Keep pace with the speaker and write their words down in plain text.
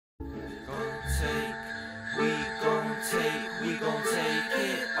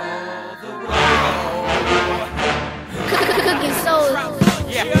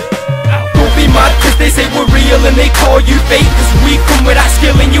real and they call you fake, cause we come with that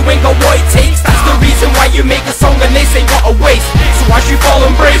skill and you ain't got what it takes. That's the reason why you make a song and they say what a waste. So as you fall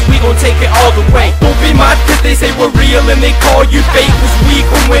and break, we gon' take it all the way. Don't be mad cause they say we're real and they call you fake, cause we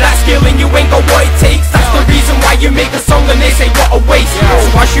come with that skill and you ain't got what it takes. That's the reason why you make a song and they say what a waste.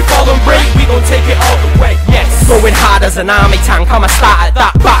 So as you fall and break, we gon' take it all the way. Yes. Going hard as an army tank, I'ma start at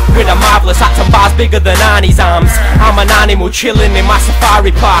that back with a marvellous act and bars bigger than Arnie's arms. I'm an animal chilling in my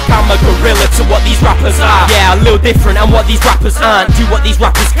safari park. I'm a gorilla to what these rappers are. Yeah, a little different and what these rappers aren't. Do what these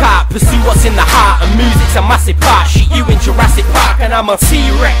rappers can't. Pursue what's in the heart, and music's a massive part. Shit you in Jurassic Park and I'm a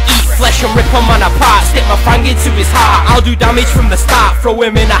T-Rex. Eat flesh and rip a man apart. Stick my fang into his heart. I'll do damage from the start. Throw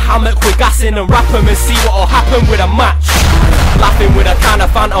him in a hammock with gas in and wrap him and see what'll happen with a match. Laughing with a can of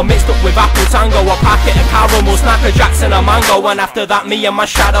Fanta mixed up with apple tango, a packet of caramel, Snacker Jacks and a mango. And after that me and my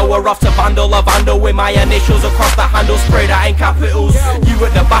shadow are off to vandal a vandal with my initials across the handle, sprayed out in capitals. You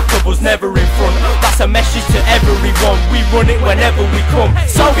at the back of us, never in front. That's a message to everyone, we run it whenever we come.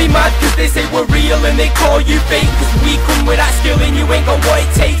 So be mad cause they say we're real and they call you fake, cause we come with that skill and you ain't got what it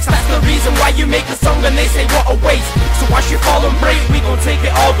takes. That's the reason why you make a song and they say what a waste. So as you fall and break, we gon' take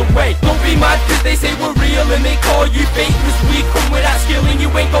it all the way. Don't be mad cause they say we're real and they call you fake, cause we come with that skill and you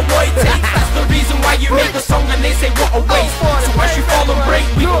ain't got what it takes. That's the reason why you make a song and they say what a waste. So as you fall and break,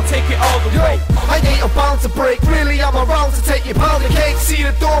 we gon' take it all the way. I ain't bound to break, really I'm around to take your pound of cake. See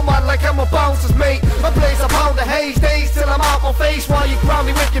the doorman like I'm a bouncer's mate. I blaze a pound of haze, days till I'm out my face. While you ground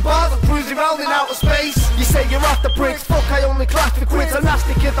me with your bars, I'm cruising round in outer space. You say you're after bricks, fuck I only clash with quids. A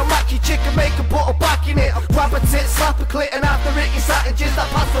nasty kid, I match your chicken, make a put a back in it. I grab a tit, slap a clit, and after it you sat and jizz that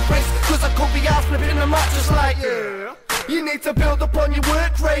pass for bricks. Cause I could be out flipping a mattress like yeah. You need to build up on your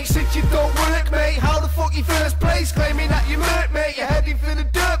work rate since you don't work, mate. How the fuck you first place? Claiming that you murk, mate. You're heading for the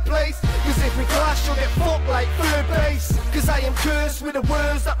dirt place. Cause if we clash, you'll get fucked like third base. Cause I am cursed with the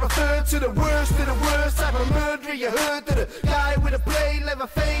words that refer to the worst of the worst type of murderer you heard. To the guy with a blade, leather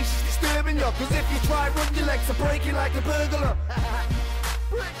face is disturbing you. Cause if you try, run your legs are breaking like a burglar.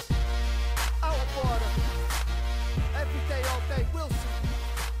 Bricks, out of order. Every day, all day, we'll